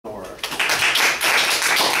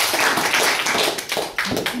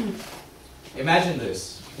Imagine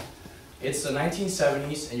this. It's the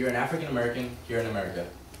 1970s and you're an African American here in America.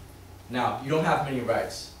 Now, you don't have many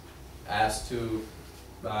rights as to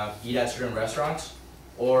eat at certain restaurants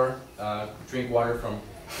or drink water from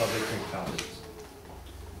public drink fountains.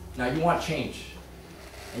 Now, you want change,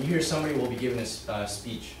 and you hear somebody will be giving a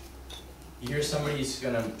speech. You hear somebody's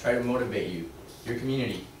going to try to motivate you, your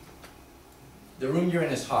community. The room you're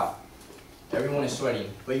in is hot. Everyone is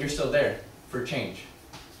sweating, but you're still there for change.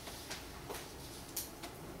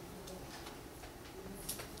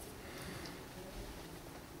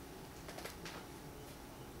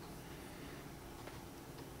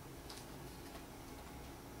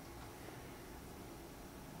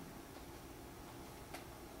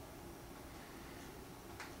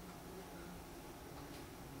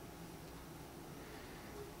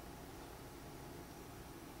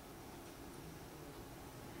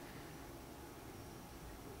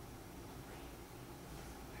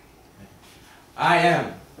 I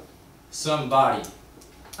am somebody.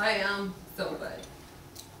 I am somebody.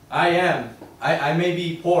 I may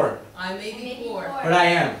be poor. I may be poor. But I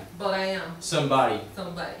am. But I am. Somebody.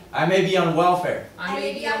 Somebody. I may be on welfare. I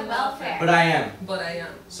may be on welfare. But I am. But I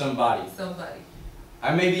am. Somebody. Somebody.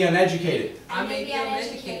 I may be uneducated. I may be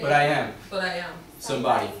uneducated. But I am. But I am.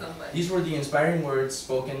 Somebody. Somebody. These were the inspiring words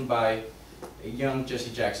spoken by a young Jesse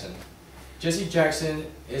Jackson. Jesse Jackson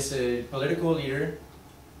is a political leader,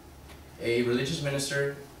 a religious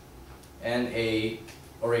minister, and an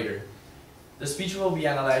orator. The speech we'll be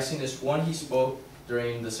analyzing is one he spoke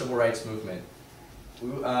during the Civil Rights Movement.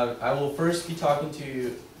 I will first be talking to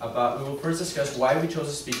you about, we will first discuss why we chose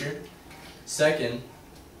a speaker. Second,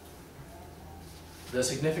 the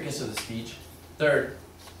significance of the speech. Third,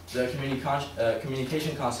 the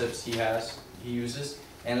communication concepts he uses.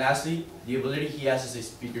 And lastly, the ability he has as a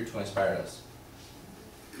speaker to inspire us.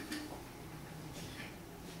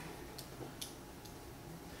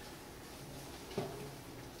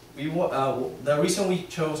 The reason we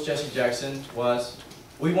chose Jesse Jackson was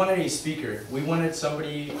we wanted a speaker. We wanted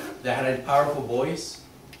somebody that had a powerful voice,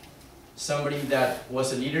 somebody that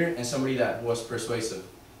was a leader, and somebody that was persuasive.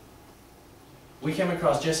 We came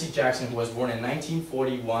across Jesse Jackson, who was born in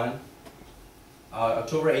 1941,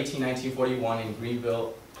 October 18, 1941 in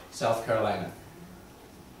Greenville, South Carolina.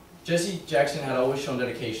 Jesse Jackson had always shown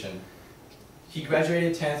dedication. He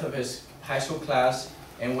graduated 10th of his high school class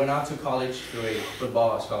and went on to college through a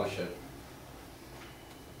football scholarship.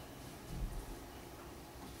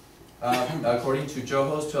 According to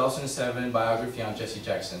Joho's 2007 biography on Jesse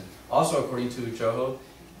Jackson. Also according to Joho,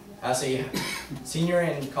 as a senior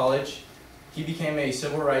in college, he became a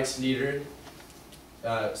civil rights leader,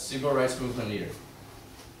 civil rights movement leader.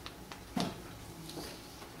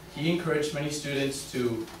 He encouraged many students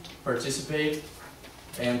to participate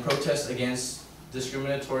and protest against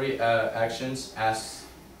discriminatory actions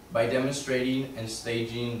by demonstrating and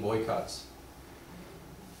staging boycotts.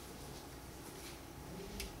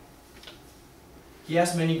 He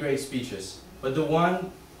has many great speeches, but the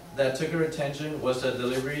one that took our attention was the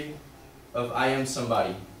delivery of I Am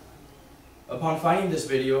Somebody. Upon finding this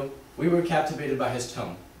video, we were captivated by his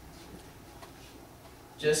tone.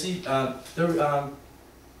 I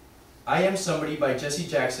Am Somebody by Jesse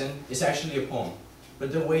Jackson is actually a poem,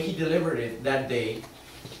 but the way he delivered it that day,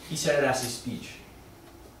 he said it as a speech.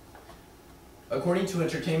 According to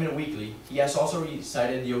Entertainment Weekly, he has also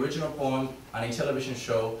recited the original poem on a television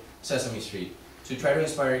show, Sesame Street, to try to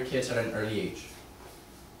inspire kids at an early age.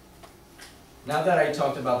 Now that I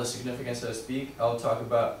talked about the significance of the speech, I'll talk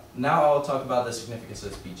about the significance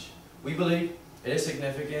of the speech. We believe it is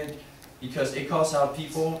significant because it calls out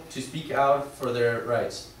people to speak out for their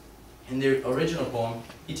rights. In the original poem,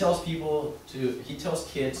 he tells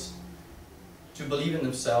kids to believe in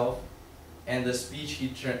themselves, and the speech he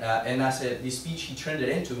turned it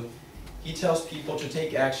into, he tells people to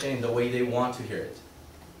take action in the way they want to hear it.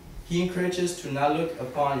 He encourages to not look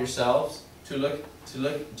upon yourselves, to not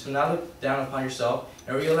look down upon yourself,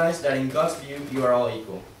 and realize that in God's view you are all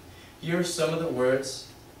equal. Here are some of the words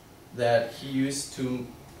that he used to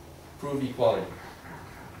prove equality.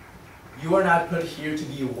 You are not put here to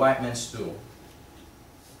be a white man's stool.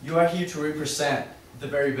 You are here to represent the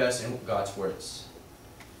very best in God's words.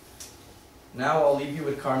 Now I'll leave you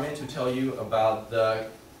with Carmen to tell you about the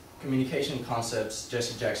communication concepts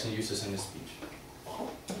Jesse Jackson uses in his speech.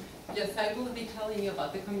 Yes, I will be telling you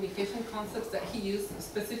about the communication concepts that he used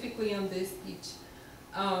specifically on this speech.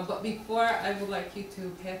 But before, I would like you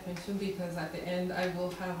to pay attention because at the end I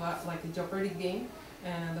will have like a Jeopardy game,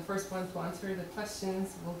 and the first one to answer the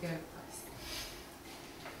questions will get a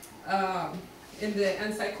prize. In the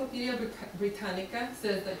Encyclopedia Britannica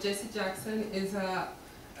says that Jesse Jackson is a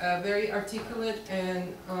a very articulate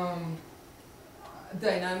and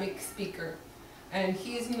dynamic speaker. And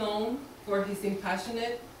he is known for his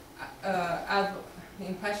impassionate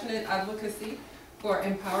advocacy for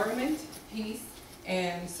empowerment, peace,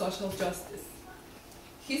 and social justice.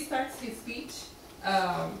 He starts his speech,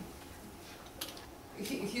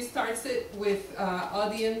 he starts it with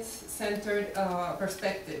audience-centered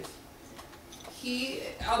perspective.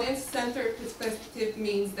 Audience-centered perspective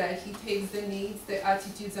means that he takes the needs, the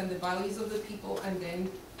attitudes, and the values of the people and then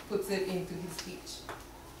puts it into his speech.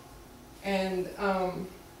 And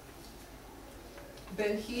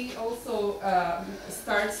then he also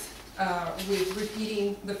starts with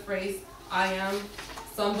repeating the phrase, "I am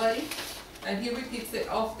somebody," and he repeats it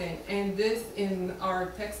often. And this in our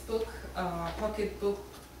textbook, pocket book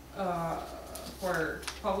for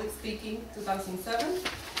public speaking, 2007,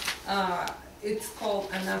 it's called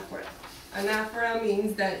anaphora. Anaphora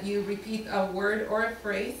means that you repeat a word or a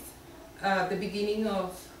phrase at the beginning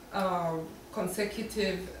of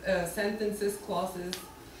consecutive sentences, clauses,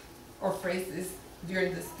 or phrases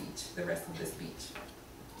during the speech, the rest of the speech.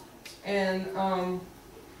 And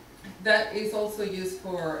that is also used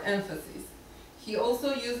for emphasis. He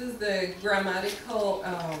also uses the grammatical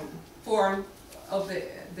form of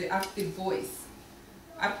the active voice.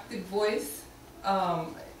 Active voice,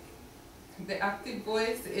 the active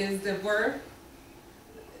voice is the verb.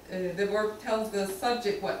 The verb tells the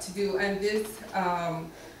subject what to do, and this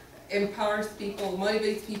empowers people,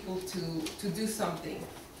 motivates people to do something,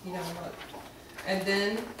 you know. And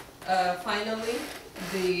then finally,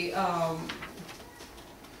 the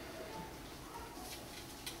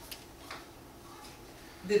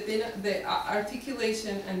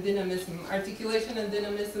articulation and dynamism. Articulation and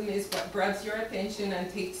dynamism is what grabs your attention and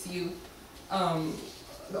takes you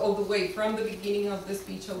all the way from the beginning of the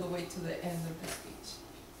speech all the way to the end of the speech.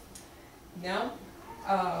 Now,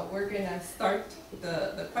 we're gonna start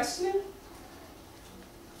the questioning.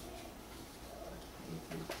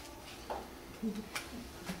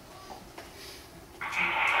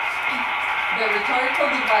 The rhetorical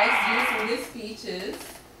device used in this speech is,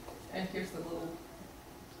 and here's a little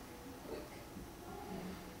click.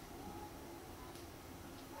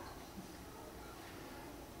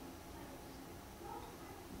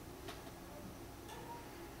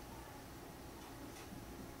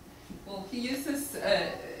 Well, he uses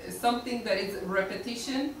something that is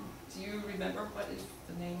repetition. Do you remember what is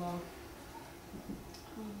the name of?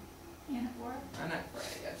 Anaphora.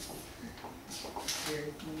 Anaphora, yes.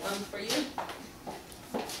 Here's one for you.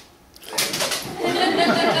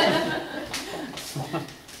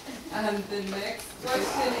 And the next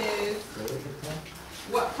question is,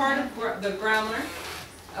 what part of the grammar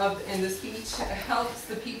in the speech helps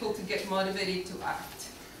the people to get motivated to act?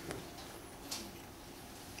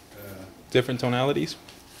 Different tonalities?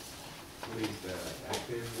 What is the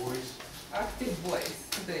active voice? Active voice,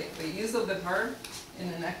 the use of the verb in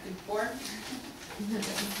an active form.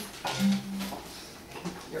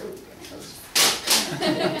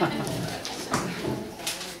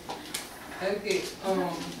 Okay,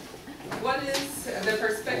 what is the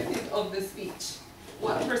perspective of the speech?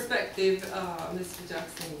 What perspective Mr.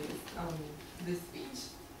 Jackson used on this speech?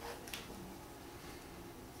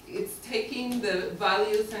 It's taking the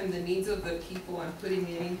values and the needs of the people and putting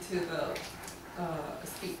it into the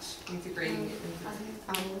speech, integrating it into the speech.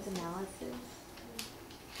 With analysis.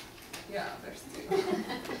 Yeah, there's two.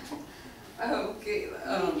 Okay.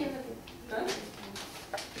 Huh? Okay.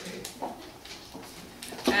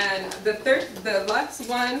 And the last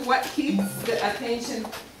one, what keeps the attention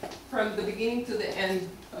from the beginning to the end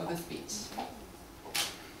of the speech?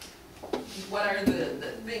 What are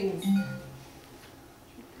the things?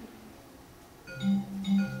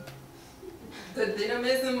 The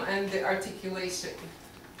dynamism and the articulation.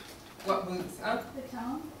 What moves? Huh? The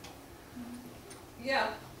tone?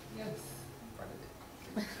 Yeah. Yes. Part of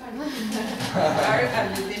it. Art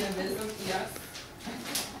and the dynamism, yes.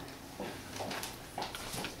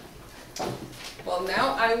 Well,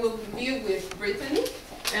 now I will be with Brittany,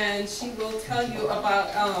 and she will tell you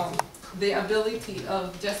about the ability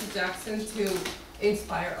of Jesse Jackson to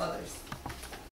inspire others.